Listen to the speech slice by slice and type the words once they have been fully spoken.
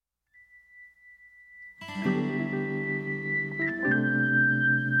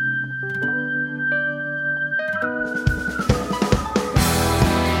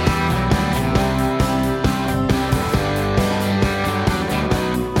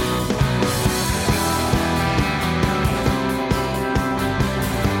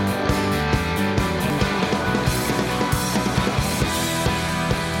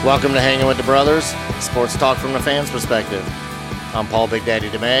Welcome to Hanging with the Brothers, sports talk from the fans' perspective. I'm Paul Big Daddy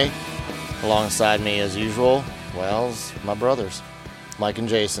DeMay. Alongside me, as usual, Wells, my brothers, Mike and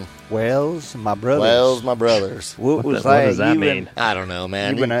Jason. Wells, my brothers. Wells, my brothers. What does that mean? I don't know,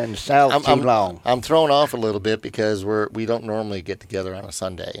 man. You've been in the South too long. I'm thrown off a little bit because we don't normally get together on a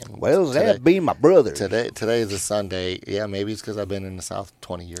Sunday. And Wells, that be my brothers. Today is a Sunday. Yeah, maybe it's because I've been in the South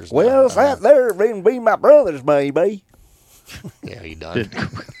 20 years. Wells, that there be my brothers, baby. Yeah, you done.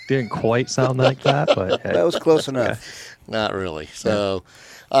 Didn't quite sound like that, but hey. That was close enough. Not really. So,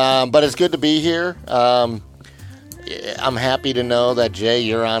 but it's good to be here. I'm happy to know that, Jay,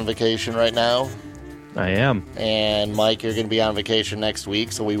 you're on vacation right now. I am. And, Mike, you're going to be on vacation next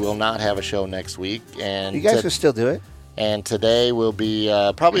week, so we will not have a show next week. And you guys can still do it. And today will be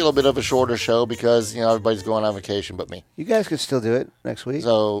probably a little bit of a shorter show because, everybody's going on vacation but me. You guys can still do it next week.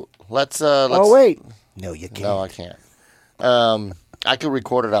 So, let's oh, wait. No, you can't. No, I can't. I could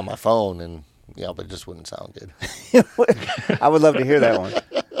record it on my phone, and but it just wouldn't sound good. I would love to hear that one.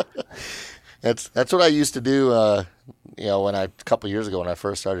 That's what I used to do. When a couple of years ago when I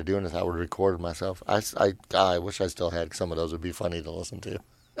first started doing this, I would record myself. I wish I still had some of those. Would be funny to listen to.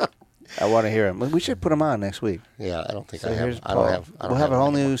 I want to hear them. We should put them on next week. Yeah, I don't think So I here's have. Paul. We'll have a whole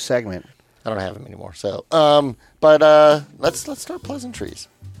new segment. I don't have them anymore. So, but let's start pleasantries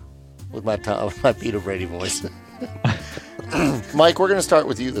with my Peter Brady voice. Mike, we're going to start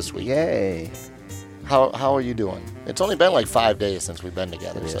with you this week. Yay. How are you doing? It's only been like 5 days since we've been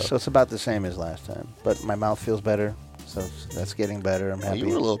together. So it's about the same as last time. But my mouth feels better, so that's getting better. I'm happy. You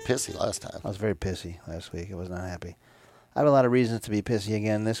were a little pissy last time. I was very pissy last week. I was not happy. I have a lot of reasons to be pissy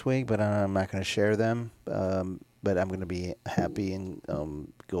again this week, but I'm not going to share them. But I'm going to be happy and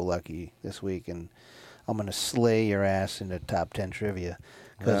go lucky this week, and I'm going to slay your ass in the top 10 trivia.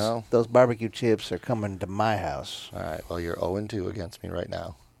 Because those barbecue chips are coming to my house. All right. Well, you're 0-2 against me right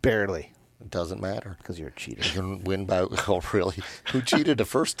now. Barely. It doesn't matter. Because you're a cheater. You can win by... Oh, really? Who cheated the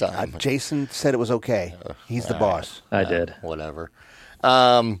first time? Jason said it was okay. He's the boss. I did. Whatever.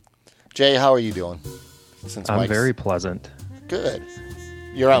 Jay, how are you doing? I'm very pleasant. Good.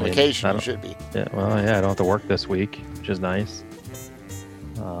 You're on vacation. You should be. Yeah. Well, yeah. I don't have to work this week, which is nice.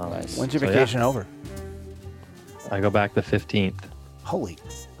 Nice. When's your vacation over? I go back the 15th. Holy,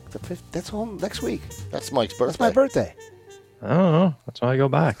 that's all next week. That's Mike's birthday. That's my birthday. I don't know. That's why I go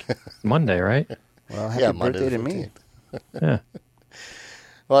back. Monday, right? Well, happy birthday to me. Yeah.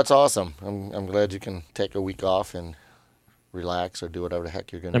 Well, that's awesome. I'm glad you can take a week off and relax or do whatever the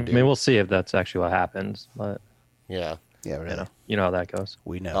heck you're going to do. I mean, we'll see if that's actually what happens, but yeah, really. You know how that goes.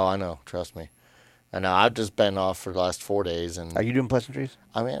 We know. Oh, I know. Trust me. I know. I've just been off for the last 4 days, and are you doing pleasantries?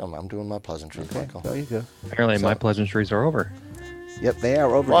 I am. I'm doing my pleasantries, Okay. Michael. There you go. Apparently, my pleasantries are over. Yep, they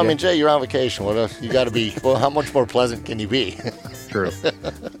are over. Well, I mean, Jay, you're on vacation. What else? You got to be. Well, how much more pleasant can you be? True.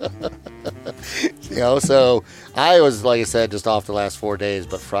 So I was, like I said, just off the last 4 days.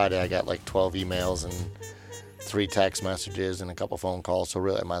 But Friday, I got like 12 emails and 3 text messages and a couple phone calls. So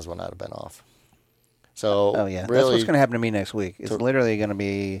really, I might as well not have been off. So oh yeah, really, that's what's going to happen to me next week. It's literally going to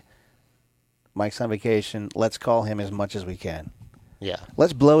be Mike's on vacation. Let's call him as much as we can. Yeah.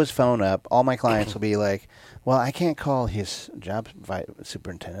 Let's blow his phone up. All my clients will be like, well, I can't call his job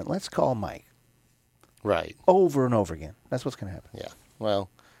superintendent. Let's call Mike. Right. Over and over again. That's what's going to happen. Yeah. Well,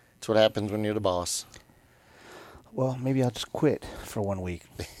 it's what happens when you're the boss. Well, maybe I'll just quit for 1 week.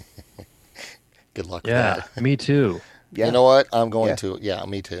 Good luck Yeah, with that. me too. Yeah. You know what? I'm going to. Yeah,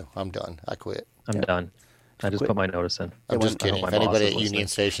 me too. I'm done. I quit. I'm done. I just put my notice in. I'm just kidding. my If boss anybody is at Union listening.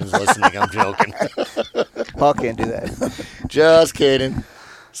 Station's listening, I'm joking. Paul can't do that. Just kidding.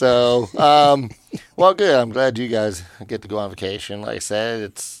 So, well, good. I'm glad you guys get to go on vacation. Like I said,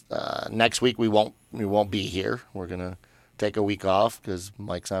 it's next week. We won't be here. We're gonna take a week off because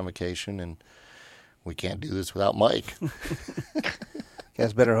Mike's on vacation, and we can't do this without Mike. You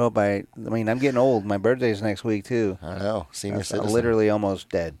guys better hope I'm getting old. My birthday's next week, too. I know. Senior I'm citizen. literally almost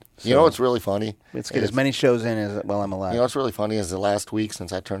dead. So You know what's really funny? let's get as many shows in as while I'm alive. You know what's really funny is the last week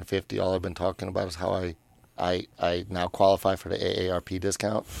since I turned 50, all I've been talking about is how I now qualify for the AARP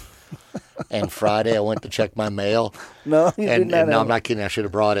discount. And Friday I went to check my mail. No, you did not. No, I'm not kidding. I should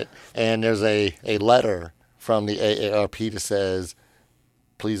have brought it. And there's a letter from the AARP that says,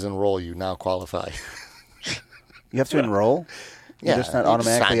 please enroll, you now qualify. You have to enroll? You're just not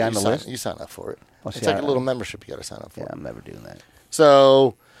automatically on the list? You sign up for it. Well, It's like a little membership you got to sign up for. Yeah, I'm never doing that.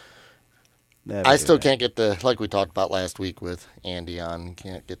 So Never I do still that. can't get the, like we talked about last week with Andy on,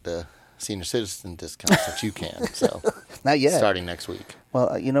 can't get the senior citizen discounts that you can. So Not yet. starting next week.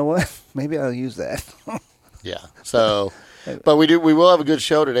 Well, you know what? Maybe I'll use that. Yeah. So, but we will have a good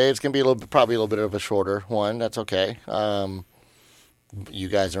show today. It's going to be probably a little bit of a shorter one. That's okay. you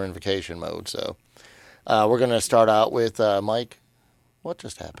guys are in vacation mode. So we're going to start out with Mike. What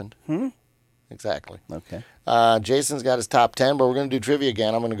just happened? Exactly. Okay. Jason's got his top 10, but we're going to do trivia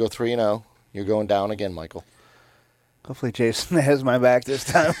again. I'm going to go 3-0. You're going down again, Michael. Hopefully Jason has my back this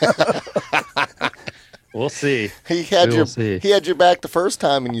time. We'll see. He had We your will see. he had your back the first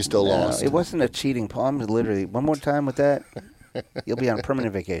time, and you still No, lost. it wasn't a cheating, Paul. I'm literally, one more time with that, you'll be on a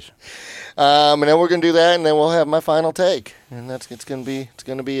permanent vacation. And then we're going to do that, and then we'll have my final take. And it's going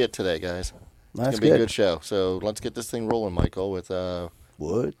to be it today, guys. That's It's going to be a good. good show. So let's get this thing rolling, Michael, with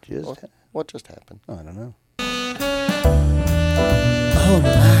what just happened. I don't know.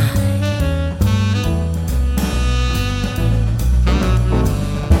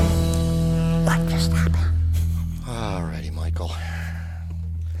 Alrighty, Michael.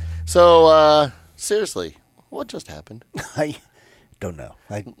 So, seriously, what just happened? I don't know.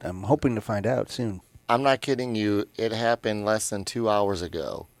 I'm hoping to find out soon. I'm not kidding you. It happened less than 2 hours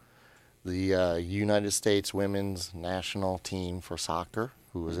ago. The United States women's national team for soccer,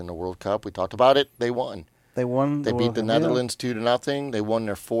 who was in the World Cup, we talked about it. They won. They won. They beat the Netherlands 2-0. They won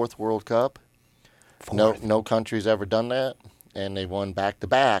their 4th World Cup. No country's ever done that, and they won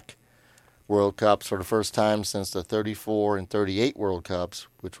back-to-back World Cups for the first time since the 34 and 38 World Cups,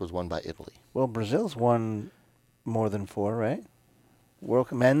 which was won by Italy. Well, Brazil's won more than 4, right?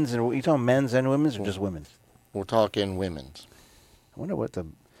 World men's, and you talking men's and women's, or just women's? We're talking women's. I wonder what the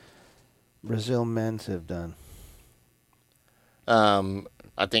Brazil men's have done.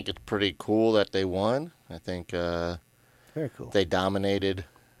 I think it's pretty cool that they won. I think Very cool. they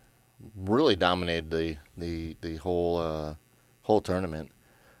really dominated the whole tournament.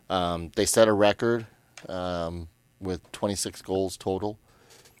 They set a record with 26 goals total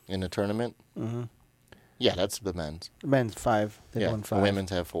in the tournament. Mm-hmm. Yeah, that's the men's. The men's 5. They won 5. The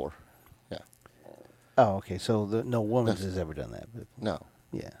women's have 4. Yeah. Oh, okay. So no women's has ever done that. But No.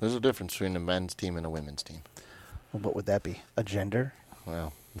 yeah. There's a difference between a men's team and a women's team. Well, what would that be? A gender?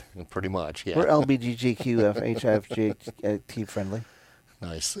 Well, pretty much, yeah. We're LBGTQFHIFJT friendly.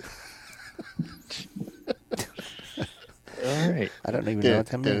 Nice. All right. I don't even know what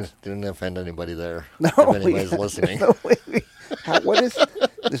that means. Didn't offend anybody there. No, if anybody's listening. No, what is?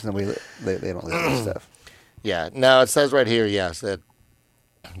 There's no way they don't listen to this stuff. Yeah. No, it says right here, yes, that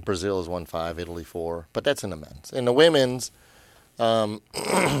Brazil has won 5, Italy 4, but that's in the men's. In the women's,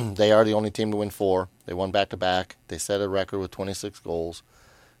 they are the only team to win 4. They won back-to-back. They set a record with 26 goals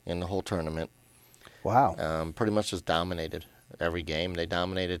in the whole tournament. Wow. Pretty much just dominated every game. They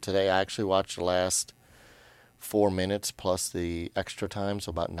dominated today. I actually watched the last 4 minutes plus the extra time, so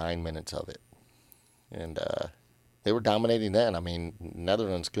about 9 minutes of it. And they were dominating then. I mean,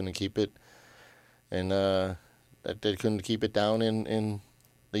 Netherlands couldn't keep it, and they couldn't keep it down in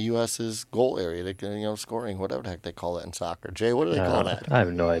the U.S.'s goal area. They could, scoring, whatever the heck they call it in soccer. Jay, what do they call that? I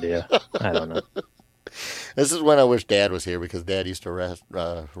have no idea. I don't know. This is when I wish Dad was here, because Dad used to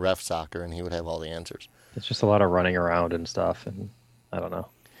ref soccer, and he would have all the answers. It's just a lot of running around and stuff, and I don't know.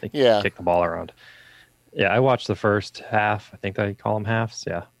 They Yeah. kick the ball around. Yeah, I watched the first half. I think they call them halves.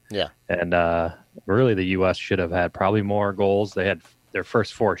 Yeah. Yeah. And really, the U.S. should have had probably more goals. They had their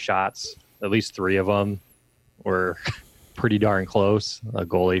first 4 shots. At least 3 of them were pretty darn close. A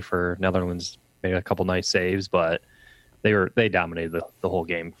goalie for Netherlands made a couple nice saves, but they dominated the whole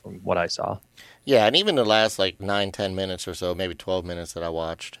game from what I saw. Yeah, and even the last 9-10 minutes or so, maybe 12 minutes that I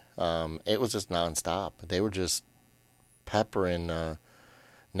watched, it was just nonstop. They were just peppering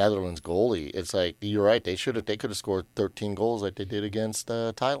Netherlands goalie. It's like, you're right. They could have scored 13 goals like they did against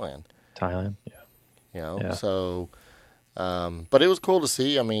Thailand. Thailand, yeah. Yeah. So, but it was cool to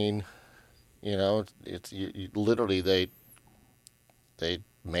see. I mean, it's literally they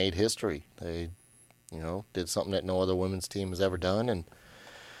made history. They, did something that no other women's team has ever done, and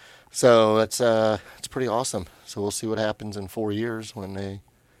so it's pretty awesome. So we'll see what happens in 4 years when they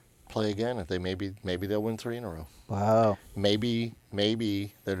play again. If they maybe they'll win 3 in a row. Wow. Maybe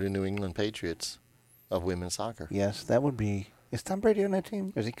they're the New England Patriots of women's soccer. Yes, that would be. Is Tom Brady on that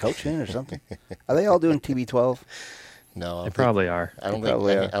team? Is he coaching or something? Are they all doing TB12? No, They probably are. I don't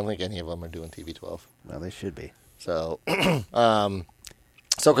think any of them are doing TB12. Well, they should be. So,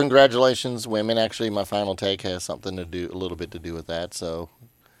 so congratulations, women. Actually, my final take has a little bit to do with that. So,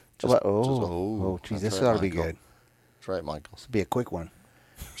 Geez, that's this right, ought to be Michael. good. That's right, Michael. This will be a quick one.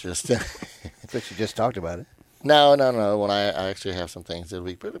 Just I thought you just talked about it. no. When I actually have some things, it'll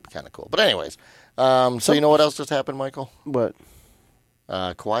be kind of cool. But anyways, so you know what else just happened, Michael? What?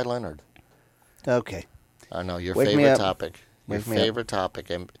 Kawhi Leonard. Okay. I know your Wake me favorite up. topic. Your Wake me up. favorite topic,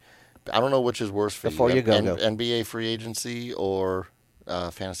 and I don't know which is worse for Before you go. NBA free agency or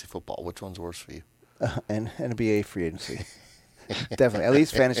fantasy football. Which one's worse for you? And NBA free agency. Definitely. At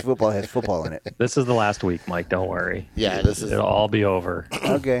least fantasy football has football in it. This is the last week, Mike. Don't worry. Yeah, this is. It'll all be over.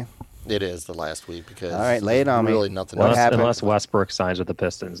 Okay. It is the last week because. All right, lay it on me. Really nothing. What else. happened? Unless Westbrook signs with the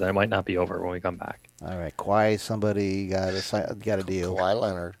Pistons, then it might not be over when we come back. All right. Kawhi, somebody got a deal. Kawhi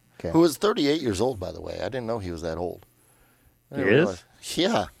Leonard, Okay. who is 38 years old, by the way. I didn't know he was that old. I He didn't is? realize.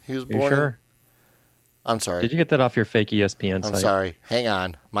 Yeah, he was You born. sure? I'm sorry. Did you get that off your fake ESPN I'm site? sorry. Hang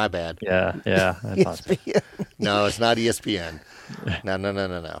on. My bad. Yeah, I thought so. No, it's not ESPN.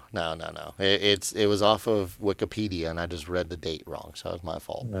 No. It was off of Wikipedia, and I just read the date wrong, so it was my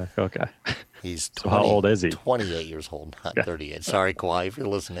fault. Okay. He's So how old is he? 28 years old, not Yeah. 38. Sorry, Kawhi, if you're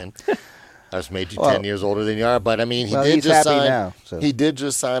listening. I just made you Well- 10 years older than you are, but I mean, he Well, did he's just happy sign. now, so. He did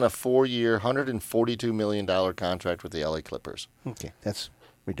just sign a 4-year, $142 million contract with the LA Clippers. Okay. That's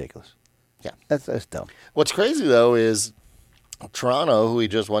ridiculous. Yeah. That's dumb. What's crazy though is Toronto, who he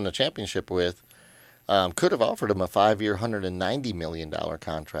just won the championship with, could have offered him a 5-year, $190 million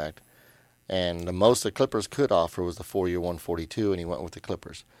contract, and the most the Clippers could offer was the 4-year, $142, and he went with the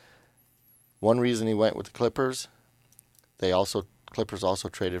Clippers. One reason he went with the Clippers, Clippers also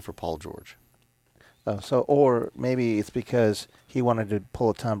traded for Paul George. Or maybe it's because he wanted to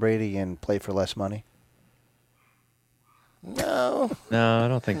pull a Tom Brady and play for less money. No, No, I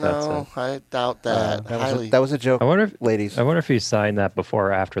don't think that's no, it. I doubt that. Highly. That was a joke, I wonder if ladies. he signed that before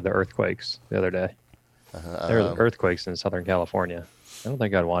or after the earthquakes the other day. There were earthquakes in Southern California. I don't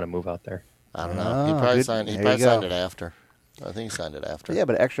think I'd want to move out there. I don't know. He Oh, probably good. signed. He There probably you go. signed it after. I think he signed it after. Yeah,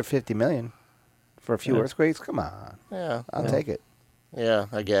 but extra $50 million for a few Yeah. earthquakes. Come on, Yeah. I'll take it. Yeah,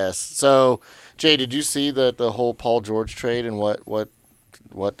 I guess. So, Jay, did you see the whole Paul George trade and what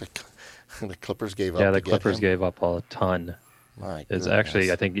the Clippers gave up? Yeah, to the get Clippers him? gave up a ton. My It's goodness.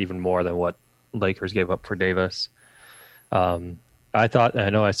 actually, I think, even more than what Lakers gave up for Davis. I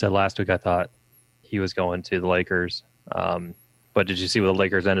know I said last week I thought he was going to the Lakers. But did you see what the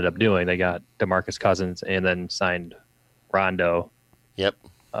Lakers ended up doing? They got DeMarcus Cousins and then signed Rondo Yep.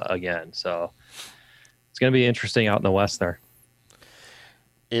 again. So it's going to be interesting out in the West there.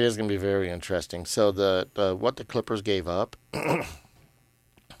 It is going to be very interesting. So the what the Clippers gave up,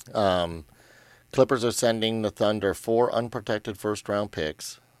 Clippers are sending the Thunder 4 unprotected first-round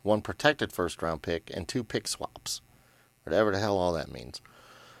picks, 1 protected first-round pick, and 2 pick swaps, whatever the hell all that means.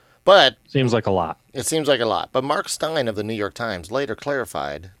 But Seems like a lot. it seems like a lot. But Mark Stein of the New York Times later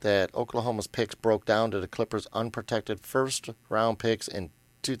clarified that Oklahoma's picks broke down to the Clippers' unprotected first-round picks in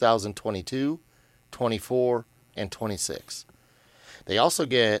 2022, 24, and 26. They also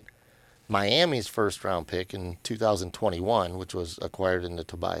get Miami's first-round pick in 2021, which was acquired in the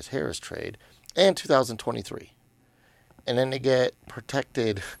Tobias Harris trade, and 2023. And then they get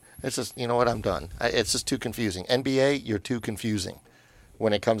protected. It's just, you know what, I'm done. It's just too confusing. NBA, you're too confusing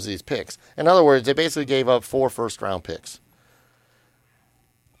when it comes to these picks. In other words, they basically gave up 4 first-round picks.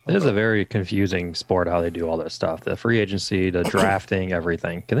 It is a very confusing sport how they do all this stuff. The free agency, the drafting,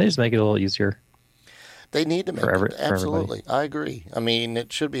 everything. Can they just make it a little easier? They need to make For it. Absolutely. I agree. I mean,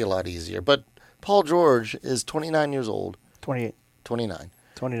 it should be a lot easier. But Paul George is 29 years old. 28, 29.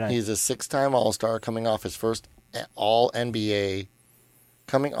 29. He's a 6-time All-Star coming off his first All-NBA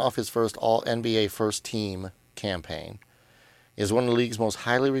first team campaign. Is one of the league's most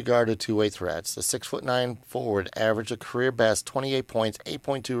highly regarded two-way threats. The 6'9" forward averaged a career best 28 points,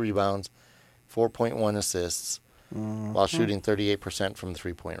 8.2 rebounds, 4.1 assists, while shooting 38% from the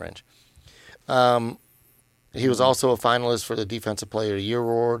three-point range. He was also a finalist for the Defensive Player of the Year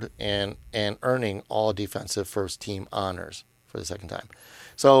award and earning all defensive first team honors for the second time.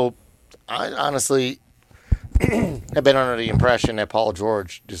 So I honestly have been under the impression that Paul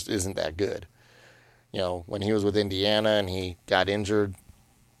George just isn't that good. You know, when he was with Indiana and he got injured,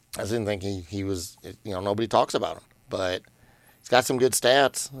 I didn't think he was, you know, nobody talks about him. But he's got some good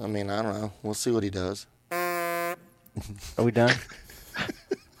stats. I mean, I don't know. We'll see what he does. Are we done?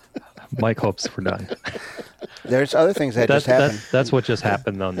 Mike hopes we're done. There's other things that just happened. That's what just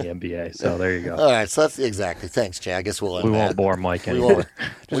happened on the NBA. So there you go. All right, so that's exactly. Thanks, Jay. I guess we'll end We that. won't bore Mike We anymore.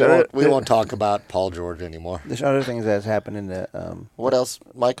 we won't talk about Paul George anymore. There's other things that's happened in the. What else?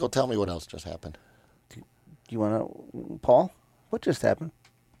 Michael, tell me what else just happened. You want to, Paul? What just happened?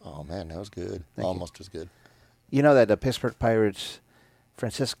 Oh, man, that was good. Thank you. Almost as good. You know that the Pittsburgh Pirates,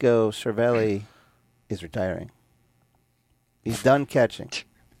 Francisco Cervelli, is retiring. He's done catching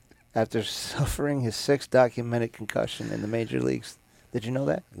after suffering his 6th documented concussion in the major leagues. Did you know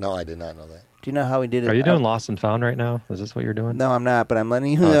that? No, I did not know that. Do you know how he did it? Are you doing Lost and Found right now? Is this what you're doing? No, I'm not, but I'm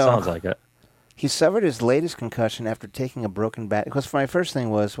letting you Oh, know. it sounds like it. He suffered his latest concussion after taking a broken bat. Because my first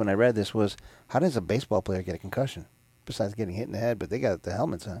thing was, when I read this, was how does a baseball player get a concussion? Besides getting hit in the head, but they got the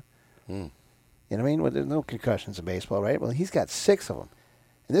helmets on. You know what I mean? Well, there's no concussions in baseball, right? Well, he's got 6 of them.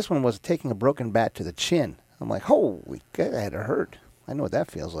 And this one was taking a broken bat to the chin. I'm like, holy God, that hurt. I know what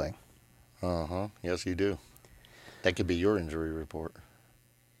that feels like. Uh-huh. Yes, you do. That could be your injury report.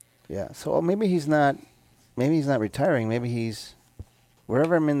 Yeah. So maybe he's not retiring. Maybe he's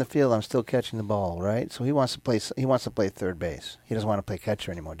wherever I'm in the field, I'm still catching the ball, right? So he wants to play third base. He doesn't want to play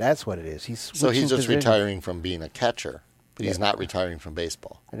catcher anymore. That's what it is. He's just position. retiring from being a catcher, but he's not retiring from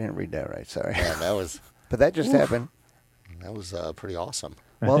baseball. I didn't read that right. Sorry. Yeah, that was. But that just happened. That was pretty awesome.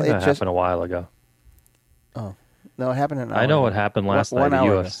 I think that happened a while ago. Oh no, it happened an hour I know ago. what happened last night. The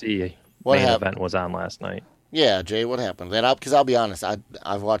UFC main event was on last night. Yeah, Jay, what happened? Because I'll be honest,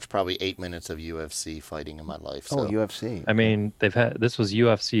 I've watched probably 8 minutes of UFC fighting in my life. So. Oh, UFC. I mean, this was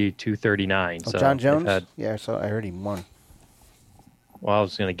UFC 239. Oh, so John Jones? Yeah, I heard he won. Well, I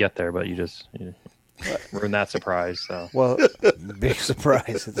was going to get there, but you ruined that surprise. So. Well, big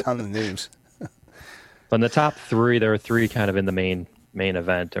surprise. It's on the news. But in the top 3, there were 3 kind of in the main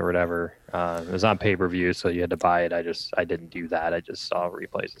event or whatever. It was on pay-per-view, so you had to buy it. I didn't do that. I just saw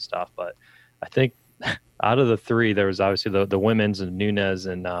replays and stuff. But I think out of the 3, there was obviously the women's and Nunes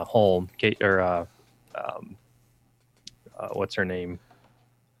and Holm. What's her name?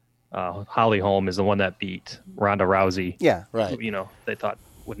 Holly Holm is the one that beat Ronda Rousey. Yeah, right. Who, they thought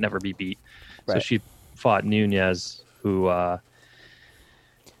would never be beat. Right. So she fought Nunes, who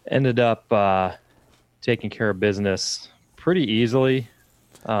ended up taking care of business pretty easily.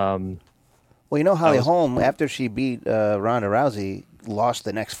 Well, Holly Holm, after she beat Ronda Rousey, lost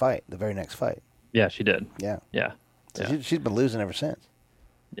the very next fight. Yeah, she did. Yeah. So yeah. she's been losing ever since.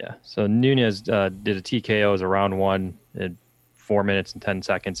 Yeah. So Nunes did a TKO as a round 1 at 4 minutes and 10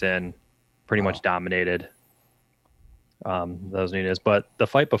 seconds in, pretty much dominated those Nunes. But the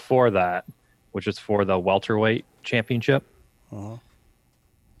fight before that, which was for the welterweight championship, 2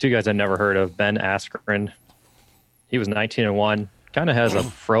 guys I'd never heard of. Ben Askren, he was 19-1, kind of has a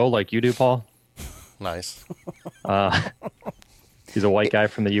fro like you do, Paul. Nice. He's a white guy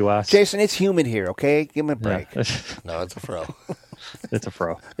from the U.S. Jason, it's humid here, okay? Give him a break. Yeah. No, it's a fro. It's a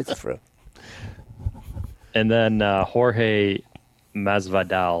fro. It's a fro. And then Jorge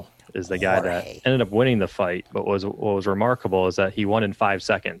Masvidal is the guy that ended up winning the fight. But what was remarkable is that he won in 5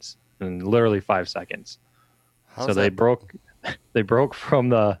 seconds, in literally 5 seconds. They broke from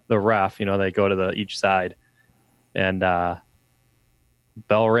the ref. They go to each side, and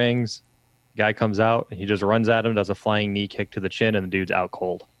bell rings. Guy comes out, and he just runs at him, does a flying knee kick to the chin, and the dude's out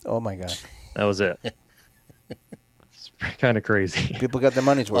cold. Oh, my God. That was it. It's kind of crazy. People got their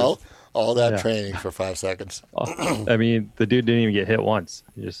money's worth. All that training for 5 seconds. I mean, the dude didn't even get hit once.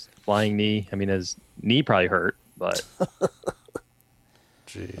 Just flying knee. I mean, his knee probably hurt, but...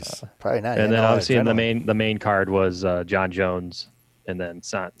 Jeez. Probably not. And then obviously in the main card was John Jones and then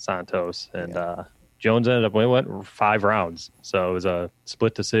Santos. And Jones ended up went 5 rounds. So it was a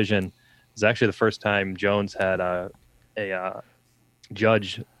split decision. It was actually the first time Jones had a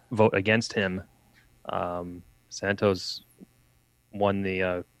judge vote against him. Santos won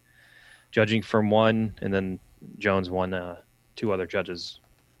the judging from 1, and then Jones won 2 other judges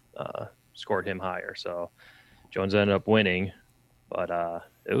scored him higher. So Jones ended up winning, but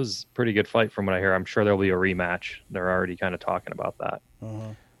it was a pretty good fight from what I hear. I'm sure there'll be a rematch. They're already kind of talking about that.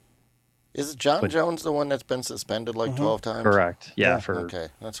 Mm-hmm. Is John Jones the one that's been suspended like 12 times? Correct. Yeah, for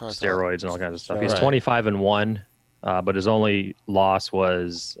that's what steroids and all kinds of stuff. He's 25-1, but his only loss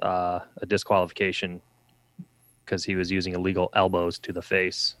was a disqualification because he was using illegal elbows to the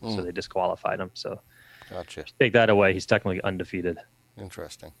face, so they disqualified him. So gotcha. Take that away. He's technically undefeated.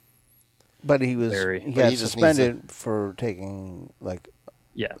 Interesting. But he got suspended for taking, I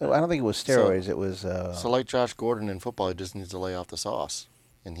don't think it was steroids. It was... So like Josh Gordon in football, he just needs to lay off the sauce,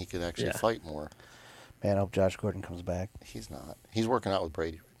 and he could actually fight more. Man, I hope Josh Gordon comes back. He's not. He's working out with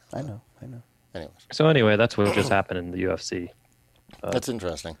Brady right now. I know. Anyway, that's what just happened in the UFC. That's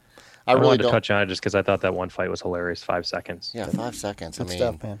interesting. I really wanted to touch on it just because I thought that one fight was hilarious. 5 seconds. Yeah, 5 seconds. Good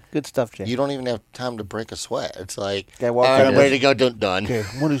stuff, man. Good stuff, Jay. You don't even have time to break a sweat. It's like, I'm ready to go, done. Okay,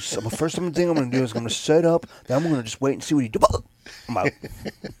 first thing I'm going to do is I'm going to set up, then I'm going to just wait and see what he does. I'm out.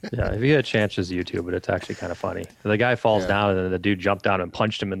 Yeah, if you get a chance, just YouTube it. It's actually kind of funny. The guy falls down, and then the dude jumped down and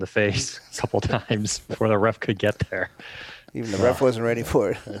punched him in the face a couple times before the ref could get there. Even the ref wasn't ready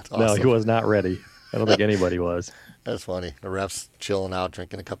for it. Awesome. No, he was not ready. I don't think anybody was. That's funny. The ref's chilling out,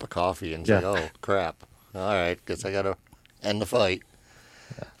 drinking a cup of coffee, and say, "Oh crap! All right, guess I gotta end the fight."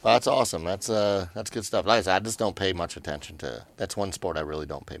 Yeah. Well, that's awesome. That's good stuff. Like I said, I just don't pay much attention to. That's one sport I really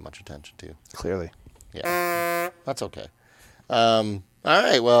don't pay much attention to. Clearly. Yeah, that's okay. All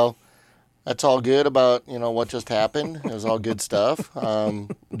right, well, that's all good about what just happened. It was all good stuff.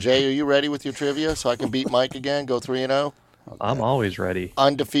 Jay, are you ready with your trivia so I can beat Mike again? Go 3-0. I'm always ready.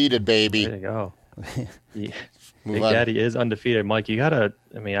 Undefeated, baby. There you go. Yeah. Move Big on. Daddy is undefeated. Mike, you gotta.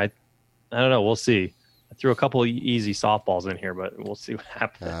 I mean, I don't know. We'll see. I threw a couple easy softballs in here, but we'll see what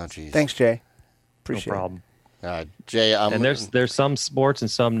happens. Oh, jeez. Thanks, Jay. No Appreciate it. problem. Jay, And there's some sports and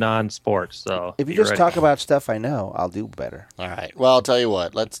some non-sports. So If you be just ready. talk about stuff I know, I'll do better. all right. Well, I'll tell you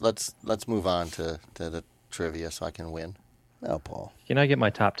what. Let's move on to the trivia so I can win. No, Paul. Can I get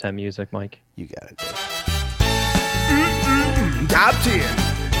my top 10 music, Mike? You got it, Dave. Top 10.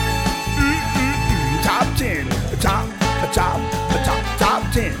 Top 10. Top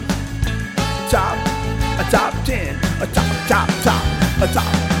 10. Top 10.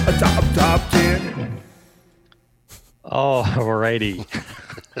 Top 10. Oh, alrighty.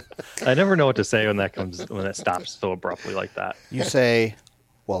 I never know what to say when that stops so abruptly like that. You say,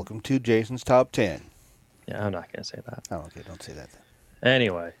 welcome to Jason's Top 10. Yeah, I'm not gonna say that. Oh, okay, don't say that then.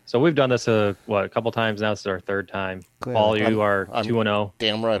 Anyway, so we've done this a couple times now. This is our third time. Clearly. Paul, you are I'm 2-0.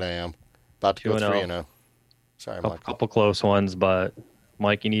 Damn right I am. About to go 2-0. 3-0. Sorry, A Mike. couple close ones, but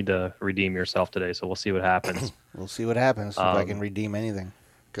Mike, you need to redeem yourself today. So we'll see what happens. We'll see what happens if I can redeem anything.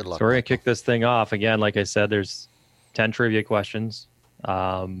 Good luck. So we're gonna Mike. kick this thing off again. Like I said, there's 10 trivia questions.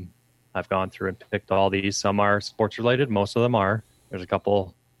 I've gone through and picked all these. Some are sports related. Most of them are. There's a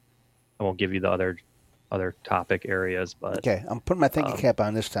couple. I won't give you the other topic areas, but Okay, I'm putting my thinking cap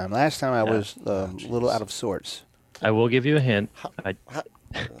on this time. Last time I was a little out of sorts. I will give you a hint.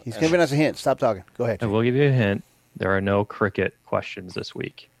 He's giving us a hint. Stop talking. Go ahead. I will give you a hint. There are no cricket questions this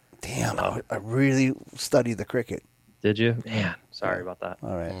week. Damn, I really studied the cricket. Did you? Man, sorry about that.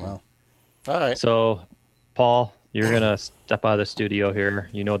 All right, well, All right. So, Paul, you're gonna step out of the studio here.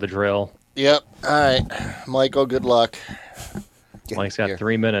 You know the drill. Yep. All right. Michael, good luck. Mike's got Here.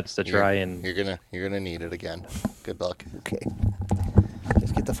 3 minutes to try and. You're gonna need it again. Good luck. okay.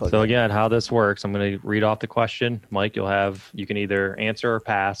 Let's get the fuck. So again, how this works? I'm going to read off the question. Mike, you can either answer or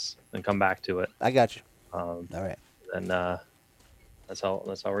pass and come back to it. I got you. Um, All right. and that's how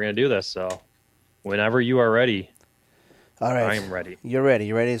we're going to do this. So, whenever you are ready, All right. I am ready. You're ready.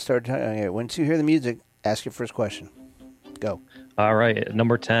 You ready to start? Okay. Once you hear the music, ask your first question. Go. All right,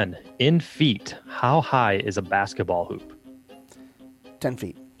 number 10. In feet, how high is a basketball hoop? 10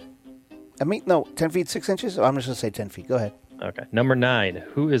 feet. I mean, no, 10 feet, 6 inches? Oh, I'm just going to say 10 feet. Go ahead. Okay. Number 9.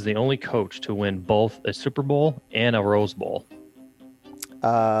 Who is the only coach to win both a Super Bowl and a Rose Bowl?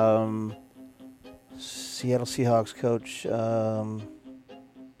 Seattle Seahawks coach.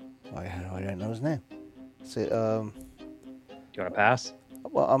 Why don't know his name? Do you want to pass?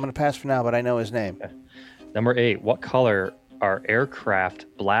 Well, I'm going to pass for now, but I know his name. Okay. Number 8. What color are aircraft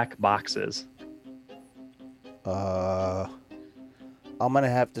black boxes? I'm going to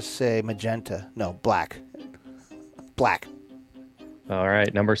have to say magenta. No, black. Black. All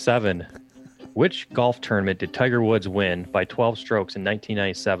right. Number 7. Which golf tournament did Tiger Woods win by 12 strokes in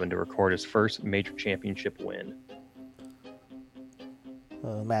 1997 to record his first major championship win?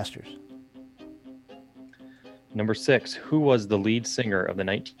 Masters. Number 6. Who was the lead singer of the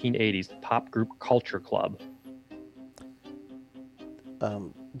 1980s pop group Culture Club?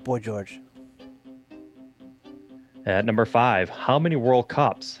 Boy George. At number 5. How many World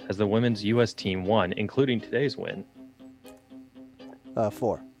Cups has the women's U.S. team won, including today's win?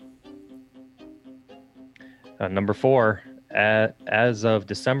 4. Number 4. As of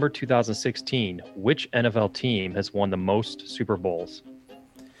December 2016, which NFL team has won the most Super Bowls?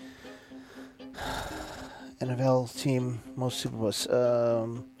 NFL team, most Super Bowls.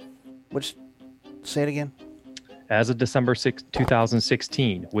 Say it again. As of December 6,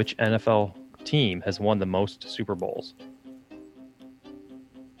 2016, which NFL team has won the most Super Bowls?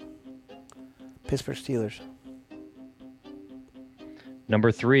 Pittsburgh Steelers.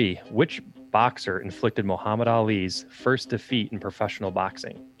 Number 3. Which boxer inflicted Muhammad Ali's first defeat in professional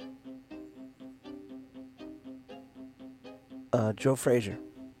boxing? Joe Frazier.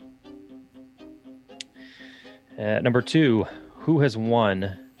 Number 2. Who has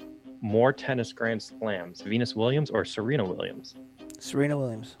won more tennis Grand Slams, Venus Williams or Serena Williams? Serena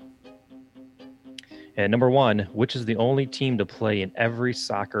Williams. And number 1. Which is the only team to play in every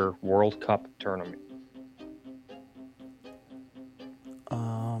soccer World Cup tournament?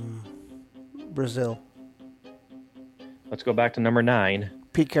 Brazil. Let's go back to number 9.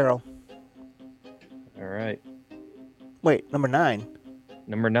 Pete Carroll. All right. Wait, number 9.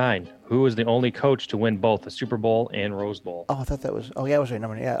 Number 9. Who is the only coach to win both the Super Bowl and Rose Bowl? Oh, I thought that was. Oh, yeah, I was right.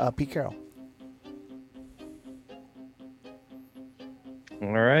 Number 9. Yeah, Pete Carroll. All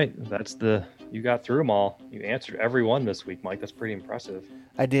right. That's the You got through them all. You answered every one this week, Mike. That's pretty impressive.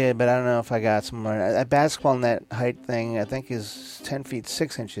 I did, but I don't know if I got some. Basketball in that height thing, I think, is 10 feet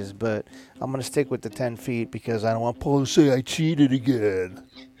 6 inches, but I'm going to stick with the 10 feet because I don't want Paul to say I cheated again.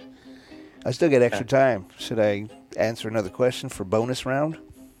 I still get extra time. Should I answer another question for bonus round?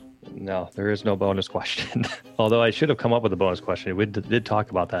 No, there is no bonus question. Although I should have come up with a bonus question. We did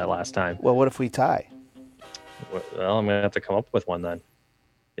talk about that last time. Well, what if we tie? Well, I'm going to have to come up with one then.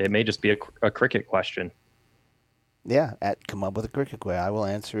 It may just be a cricket question. Yeah, come up with a cricket question. I will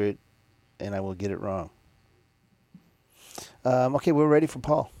answer it, and I will get it wrong. Okay, we're ready for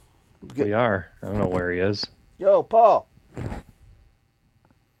Paul. We are. I don't know where he is. Yo, Paul.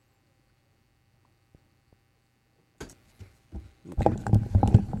 Okay.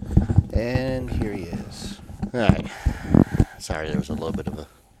 And here he is. All right. Sorry, there was a little bit of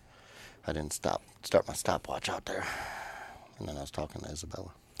I didn't start my stopwatch out there. And then I was talking to Isabella.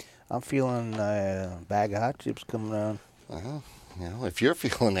 I'm feeling a bag of hot chips coming around. If you're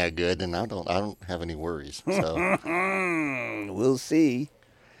feeling that good, then I don't have any worries. So we'll see.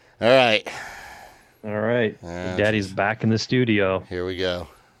 All right. Daddy's back in the studio. Here we go.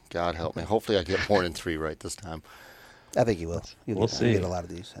 God help me. Hopefully I get more than 3 right this time. I think you will. We'll see. You get a lot of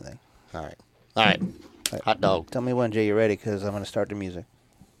these, I think. All right. Hot dog. Tell me when, Jay, you're ready, because I'm going to start the music.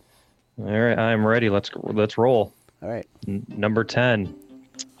 All right, I'm ready. Let's roll. All right. Number 10.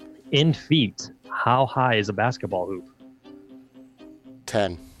 In feet, how high is a basketball hoop?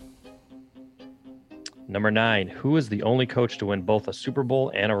 10. Number 9. Who is the only coach to win both a Super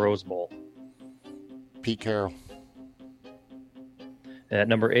Bowl and a Rose Bowl? Pete Carroll. At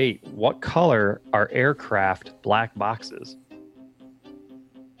number 8, what color are aircraft black boxes?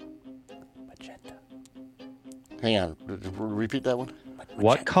 Magenta. Hang on. Repeat that one.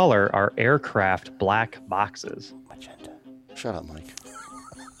 What color are aircraft black boxes? Magenta. Shut up, Mike.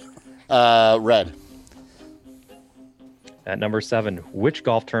 Red. At number 7, which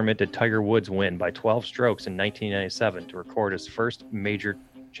golf tournament did Tiger Woods win by 12 strokes in 1997 to record his first major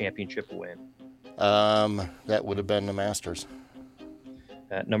championship win? That would have been the Masters.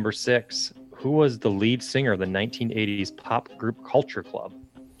 At number 6, who was the lead singer of the 1980s pop group Culture Club?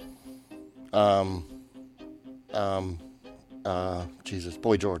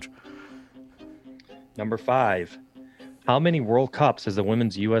 Boy George. Number 5, how many World Cups has the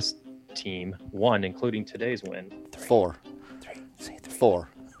women's U.S. team won, including today's win? 4. 3. 4.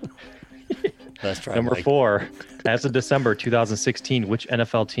 That's right. Number Mike. 4, as of December 2016, which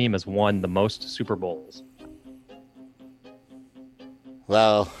NFL team has won the most Super Bowls?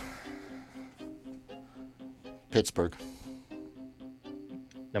 Well, Pittsburgh.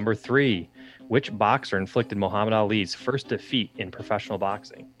 Number 3, which boxer inflicted Muhammad Ali's first defeat in professional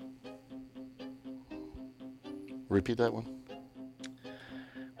boxing? Repeat that one.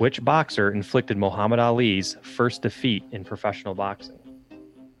 Which boxer inflicted Muhammad Ali's first defeat in professional boxing?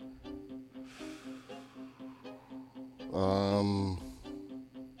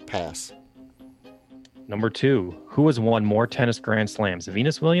 Pass. Number 2, who has won more tennis Grand Slams,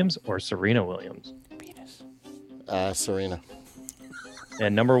 Venus Williams or Serena Williams? Venus. Serena.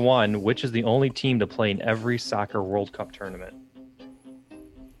 And number 1, which is the only team to play in every soccer World Cup tournament?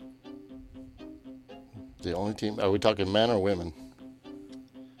 The only team. Are we talking men or women?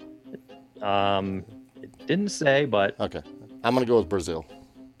 It didn't say, but Okay. I'm going to go with Brazil.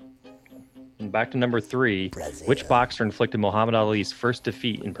 and back to number 3, Brazil. which boxer inflicted Muhammad Ali's first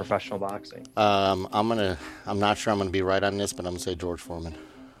defeat in professional boxing? I'm not sure I'm going to be right on this, but I'm going to say George Foreman.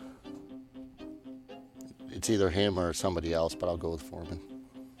 It's either him or somebody else, but I'll go with Foreman.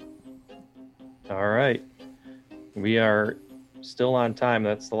 All right. We are still on time.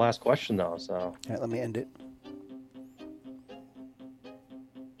 That's the last question, though. So All right, let me end it.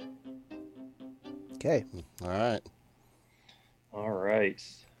 Okay. All right. I'm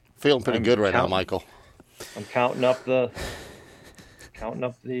Feeling pretty good right now, counting. Michael. I'm counting up the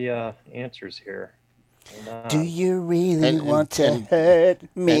answers here. Hold on. Do you really And- want to and-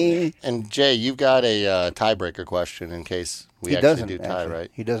 hurt me? And Jay, you've got a tiebreaker question in case we He actually doesn't. do tie, actually.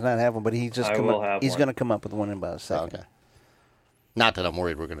 Right? He does not have one, but he's just I will have he's one. going to come up with one in about a second. Okay. Not that I'm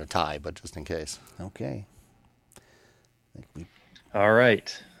worried we're going to tie, but just in case. Okay. I think we All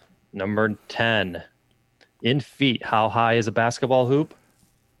right. Number 10. In feet, how high is a basketball hoop?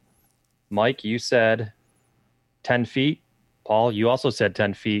 Mike, you said 10 feet. Paul, you also said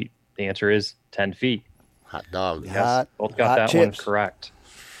 10 feet. The answer is 10 feet. Hot dog. Yeah. Yes, Hot- both got hot that chips. one correct.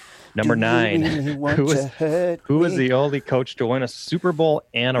 Number Do you 9. really want Who to was hurt who was me? the only coach to win a Super Bowl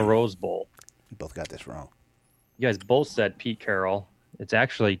and a Rose Bowl? You both got this wrong. You guys both said Pete Carroll. It's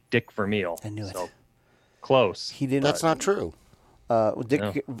actually Dick Vermeil. I knew it. So close. He did That's not true.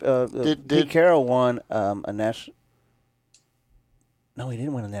 Dick No. Pete Carroll won a national. No, he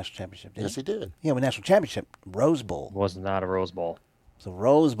didn't win a national championship, did Yes, he did. he? Yeah, a national championship, Rose Bowl. Was not a Rose Bowl. It's a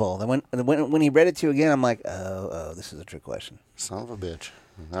Rose Bowl. Then when he read it to you again, I'm like, oh, this is a trick question. Son of a bitch.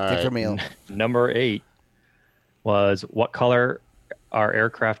 All Dick right. Vermeil. Number 8 was what color are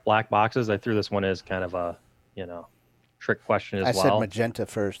aircraft black boxes? I threw this one as kind of a, trick question as I well. said magenta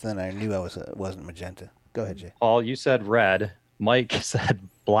first, then I knew wasn't magenta. Go ahead, Jay. Paul, you said red. Mike said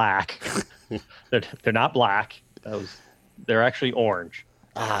black. they're not black. They're actually orange.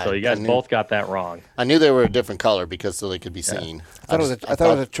 So you guys both got that wrong. I knew they were a different color because so they could be seen. I thought it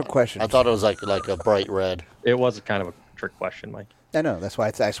was a trick question. I thought it was like a bright red. It was kind of a trick question, Mike. I know. That's why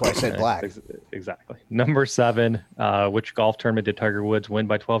I said black. Exactly. Number 7, which golf tournament did Tiger Woods win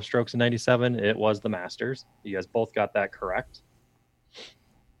by 12 strokes in 97? It was the Masters. You guys both got that correct.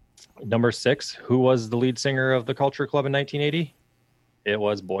 Number 6, who was the lead singer of the Culture Club in 1980? It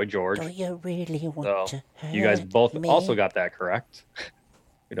was Boy George. Do you really want So to hurt you guys both me? also got that correct.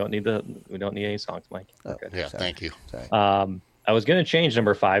 We don't need any songs, Mike. Oh, Good. Yeah, sorry. thank you. Sorry. I was going to change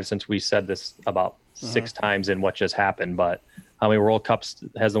number 5 since we said this about 6 times in what just happened, but how many World Cups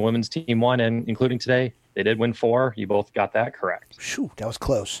has the women's team won, and including today? They did win 4. You both got that correct. Shoot, that was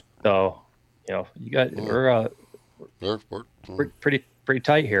close. So, you got we're pretty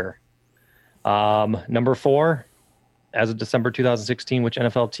tight here. Number 4, as of December 2016, which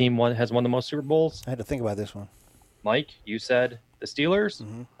NFL team has won the most Super Bowls? I had to think about this one. Mike, you said the Steelers.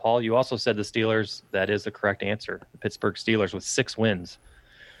 Paul, you also said the Steelers. That is the correct answer. The Pittsburgh Steelers with 6 wins.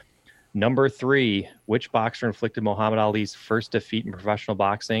 Number 3, which boxer inflicted Muhammad Ali's first defeat in professional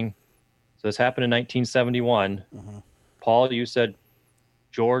boxing? So this happened in 1971. Paul, you said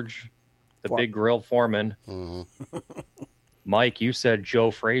George, the Big Grill Foreman. Mike, you said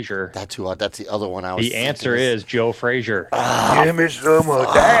Joe Frazier. That's the other one I was. The answer is Joe Frazier. Give me some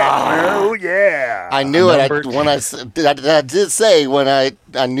of that. Oh, yeah. I knew it. I did say when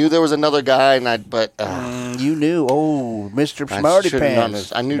I knew there was another guy, but You knew. Oh, Mr. I Smarty should've known Pants.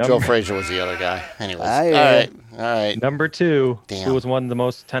 this. I knew Joe Frazier was the other guy. Anyways, Aye. all right. Number 2, Damn. who has won the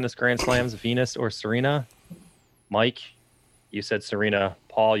most tennis Grand Slams, Venus or Serena? Mike, you said Serena.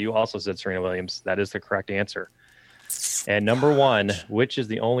 Paul, you also said Serena Williams. That is the correct answer. And number 1, which is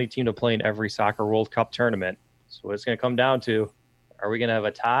the only team to play in every Soccer World Cup tournament? So what it's going to come down to, are we going to have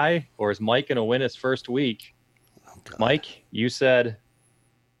a tie, or is Mike going to win his first week? Mike, you said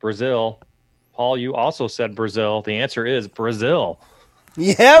Brazil. Paul, you also said Brazil. The answer is Brazil.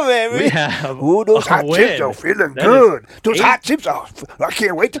 Yeah, baby. We have Ooh, those a Hot win. chips are feeling That good. is Those 8. hot chips are. I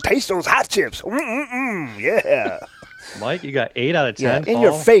can't wait to taste those hot chips. Yeah. Mike, you got 8 out of 10. Yeah, in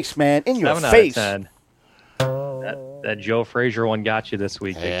your Paul. face, man. In your 7 face. out of 10. That Joe Frazier one got you this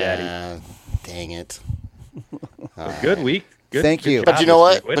week, Big Daddy. Yeah, dang it. Good week. Good, Thank good you. job But you know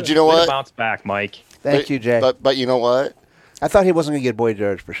this what? week. Way But to- you know way to what? bounce back, Mike. Thank you, Jay. But you know what? I thought he wasn't going to get Boy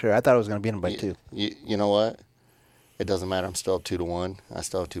George for sure. I thought it was going to be him by 2. You know what? It doesn't matter. I'm still up 2-1. I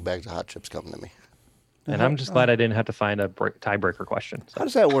still have 2 bags of hot chips coming to me. And I'm just glad I didn't have to find a tiebreaker question. How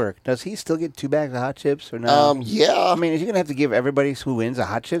does that work? Does he still get 2 bags of hot chips or no? Yeah. I mean, is he going to have to give everybody who wins a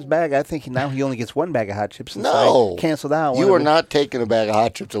hot chips bag? I think now he only gets 1 bag of hot chips. Since No. I canceled out. You are not taking a bag of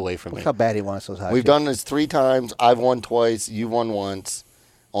hot chips away from me. Look how bad he wants those hot We've chips. done this 3 times. I've won twice. You've won once.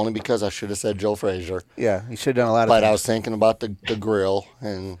 Only because I should have said Joe Frazier. Yeah, he should have done a lot of But things. I was thinking about the grill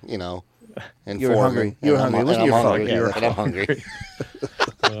and, and You were Foreman. hungry. You were And I'm- hungry. It wasn't and your I'm fault. hungry. You were And I'm hungry.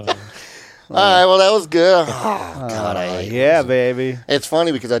 All right, well, that was good. Oh, God, I hate yeah, baby. It's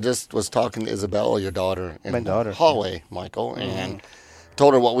funny because I just was talking to Isabella, your daughter, in My daughter. the hallway, Michael, and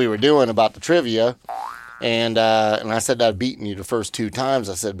told her what we were doing about the trivia. And I said that I'd beaten you the first 2 times.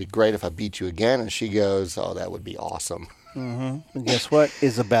 I said it'd be great if I beat you again. And she goes, "Oh, that would be awesome." And guess what,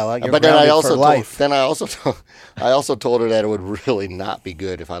 Isabella? You're But then I grounded also for life. I also told her that it would really not be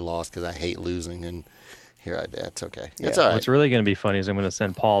good if I lost because I hate losing. And that's okay. It's all right. What's really going to be funny is I'm going to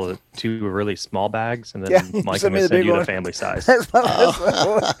send Paul the 2 really small bags, and then Yeah, Mike, send I'm me going the to send big you one. the family size.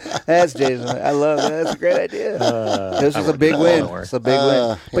 That's Jason. I love that. That's a great idea. This was a big win. work. It's a big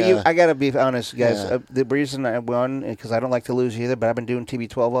win. But yeah. I got to be honest, guys. Yeah. The reason I won, because I don't like to lose either, but I've been doing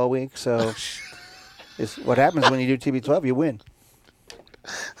TB12 all week. So it's what happens when you do TB12, you win.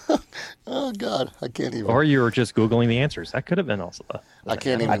 Oh God, I can't even. Or you were just Googling the answers. That could have been also I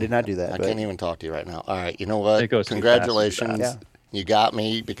can't even. I did not do that. I but can't even talk to you right now. All right, you know what? It goes too Congratulations. fast, too You got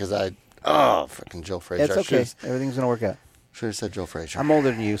me because freaking Joe Frazier. It's okay. Everything's going to work out. Should have said Joe Frazier. I'm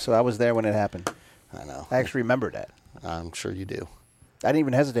older than you, so I was there when it happened. I know. I actually remember that. I'm sure you do. I didn't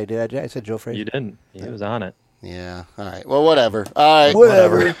even hesitate, did I, Jay? I said Joe Frazier. You didn't. He was on it. Yeah. All right. Well, whatever. All right.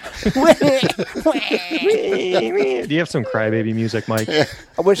 Whatever. Do you have some crybaby music, Mike? I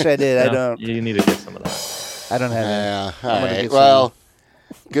wish I did. I No? don't. You need to get some of that. I don't have any. Yeah. I'm All gonna right. get Well,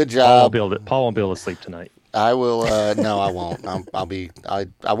 good job. Paul won't be able to sleep tonight. I will. No, I won't. I'll be. I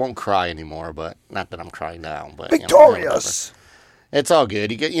won't cry anymore. But not that I'm crying now. But Victorious. it's all good.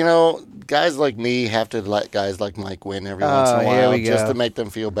 Guys like me have to let guys like Mike win every once in a here while we just go. to make them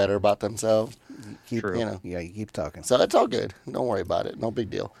feel better about themselves. Keep, True. You know. Yeah, you keep talking. So it's all good. Don't worry about it. No big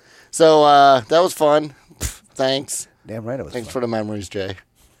deal. So that was fun. Thanks. Damn right it was. Thanks fun. for the memories, Jay.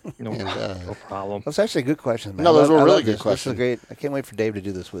 No, And, no problem. Those actually good questions, man. No, those I were love really this. good questions. This is great. I can't wait for Dave to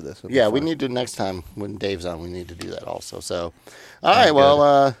do this with us. It'll be Yeah, we fun. need to next time when Dave's on. We need to do that also. So, all right.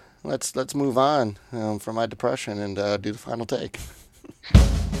 Well, let's move on from my depression and do the final take.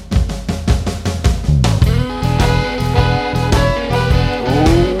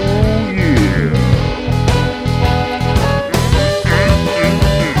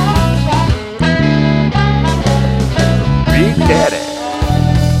 Big Daddy.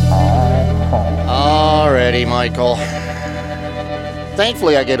 Alrighty, Michael.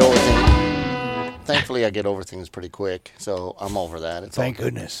 Thankfully, I get over things pretty quick, so I'm over that. It's Thank all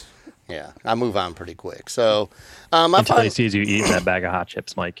good. goodness. Yeah, I move on pretty quick. So, my Until he final, sees you eating that bag of hot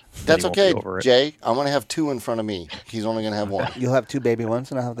chips, Mike. Then that's he won't be okay, over it. Jay. I'm gonna have two in front of me. He's only gonna have one. You'll have two baby ones,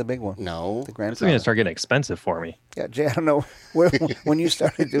 and I'll have the big one. No, The This is grandson. going to start getting expensive for me. Yeah, Jay. I don't know when you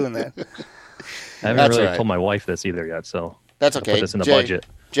started doing that. I haven't That's really all right. told my wife this either yet, so that's I'll okay. put this in the Jay, budget.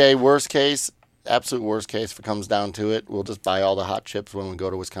 Jay, absolute worst case, if it comes down to it, we'll just buy all the hot chips when we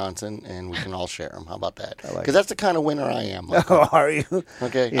go to Wisconsin, and we can all share them. How about that? like Because that's the kind of winner I am. Michael. Oh, are you?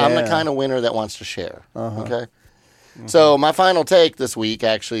 Okay, I'm the Yeah. kind of winner that wants to share. Okay, so my final take this week,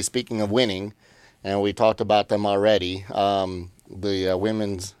 actually, speaking of winning, and we talked about them already, the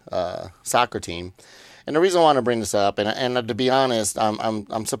women's soccer team, and the reason I want to bring this up, and to be honest,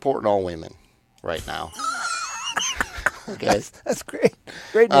 I'm supporting all women right now. Okay, That's great.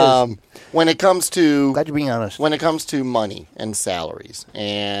 Great news. when it comes to Glad you're being honest. when it comes to money and salaries,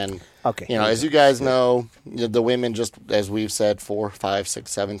 and Okay. as you guys know, the women, just as we've said 4, 5,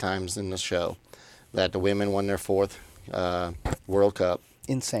 6, 7 times in the show, that the women won their 4th World Cup.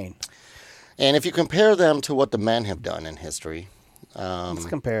 Insane. And if you compare them to what the men have done in history, Let's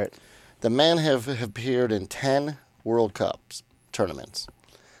compare it. the men have appeared in 10 World Cups tournaments.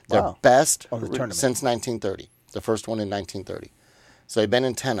 Their Wow. best Oh, the tournament. since 1930. The first one in 1930. So they've been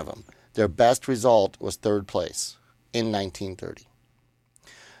in 10 of them. Their best result was 3rd place in 1930.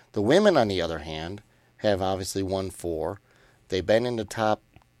 The women, on the other hand, have obviously won 4. They've been in the top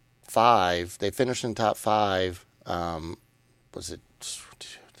 5. They finished in top 5. Was it 2,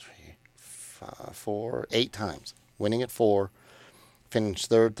 3, 4, 8 times? Winning at 4. Finished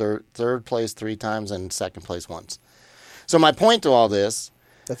third place 3 times, and 2nd place once. So my point to all this.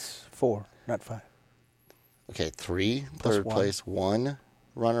 That's 4, not 5. Okay, 3 Plus third one. place, 1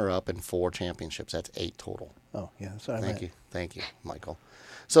 runner-up, and 4 championships. That's 8 total. Oh, yeah. That's what I meant. Thank you, Michael.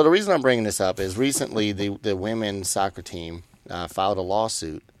 So the reason I'm bringing this up is recently the women's soccer team filed a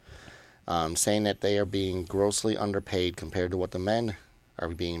lawsuit saying that they are being grossly underpaid compared to what the men are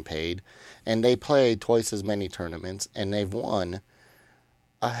being paid, and they play twice as many tournaments, and they've won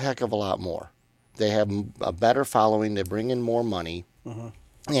a heck of a lot more. They have a better following. They bring in more money,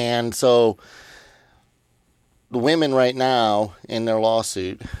 and so the women right now in their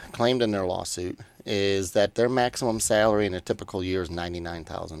lawsuit, claimed in their lawsuit, is that their maximum salary in a typical year is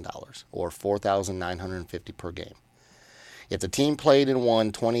 $99,000 or $4,950 per game. If the team played and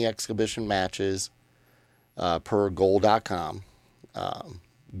won 20 exhibition matches per goal.com,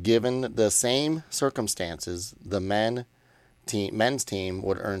 given the same circumstances, the men's team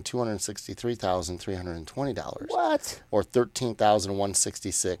would earn $263,320. What? Or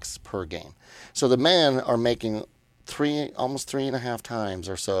 $13,166 per game. So the men are making almost 3.5 times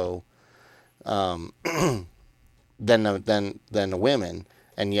or so than the women,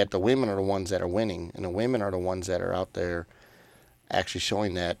 and yet the women are the ones that are winning, and the women are the ones that are out there actually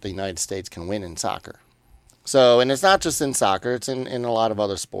showing that the United States can win in soccer. So, and it's not just in soccer, it's in a lot of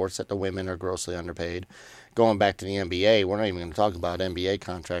other sports that the women are grossly underpaid. Going back to the NBA, we're not even going to talk about NBA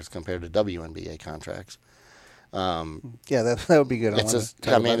contracts compared to WNBA contracts. Yeah, that would be good. It's wanna just,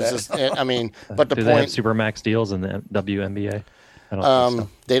 talk I mean, about it's that. just, I mean, but the Do they have point, Supermax deals in the WNBA? I don't think so.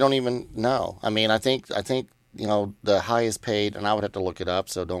 they don't even know. I mean, I think the highest paid, and I would have to look it up,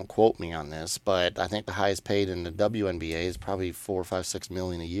 so don't quote me on this, but I think the highest paid in the WNBA is probably $4, $5, $6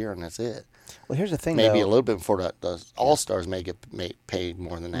 million a year, and that's it. Well, here's the thing, Maybe though. a little bit before the All-Stars may get paid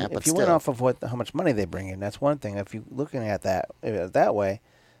more than that, but If you still. went off of how much money they bring in, that's one thing. If you're looking at that way,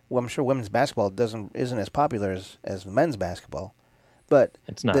 I'm sure women's basketball isn't as popular as men's basketball, but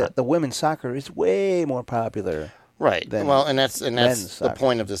It's not. The women's soccer is way more popular. Right. Than Well, and that's men's the soccer.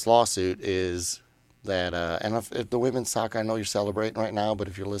 point of this lawsuit is that, and if the women's soccer, I know you're celebrating right now, but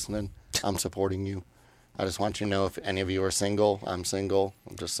if you're listening, I'm supporting you. I just want you to know if any of you are single, I'm single.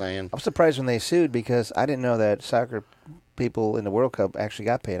 I'm just saying. I'm surprised when they sued because I didn't know that soccer people in the World Cup actually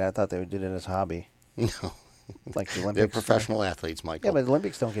got paid. I thought they did it as a hobby, No, like the Olympics. they're professional athletes, Michael. Yeah, but the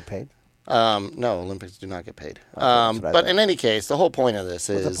Olympics don't get paid. No, Olympics do not get paid. that's what I But thought. in any case, the whole point of this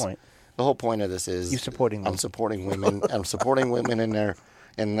What's is the point? the whole point of this is You supporting them. I'm supporting women. I'm supporting women in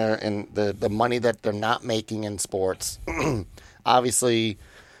the money that they're not making in sports. Obviously,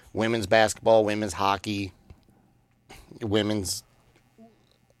 women's basketball, women's hockey, women's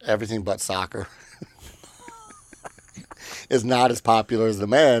everything but soccer is not as popular as the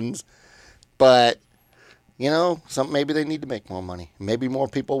men's. But maybe they need to make more money. Maybe more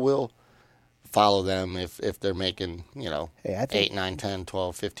people will follow them if they're making, Hey, I think 8, 9, 10,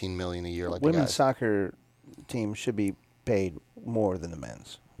 12, 15 million a year like the women's guys. soccer team should be paid more than the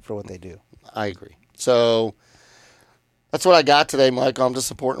men's for what they do. I agree. So that's what I got today, Michael. I'm just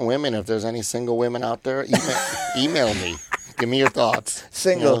supporting women. If there's any single women out there, email me. Give me your thoughts.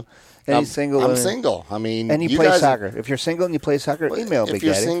 Single. Any I'm, single I'm women. single. I mean, And you play soccer. If you're single and you play soccer, email Big If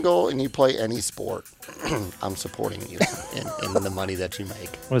you're Daddy. single and you play any sport, I'm supporting you in the money that you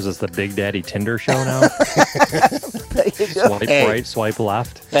make. What is this, the Big Daddy Tinder show now? There you go. Swipe Hey. right, swipe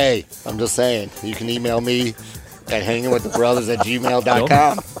left. Hey, I'm just saying, you can email me at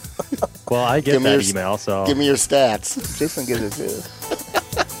hangingwiththebrothers@gmail.com. Well, I get Give me that your- email, so Give me your stats. Jason gives it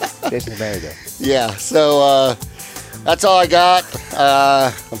too. Jason's married though. Yeah, so that's all I got.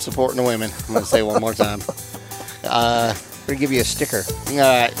 I'm supporting the women. I'm going to say it one more time. We're gonna give you a sticker.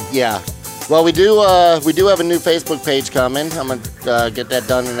 Yeah. Well, we do have a new Facebook page coming. I'm going to get that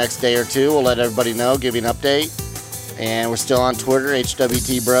done the next day or two. We'll let everybody know, give you an update. And we're still on Twitter,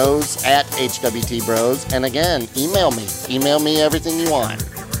 HWT Bros, at HWT Bros. And again, email me. Email me everything you want.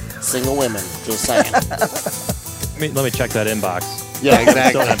 Single women, just saying. let me check that inbox. Yeah, It's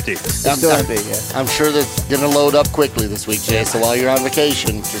exactly. still empty. It's still empty, yeah. I'm sure that's going to load up quickly this week, Jay. So while you're on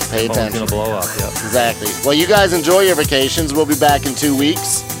vacation, just pay Phone's attention. gonna blow up. Yep. Exactly. Well, you guys enjoy your vacations. We'll be back in 2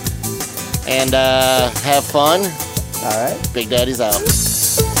 weeks. And have fun. All right. Big Daddy's out.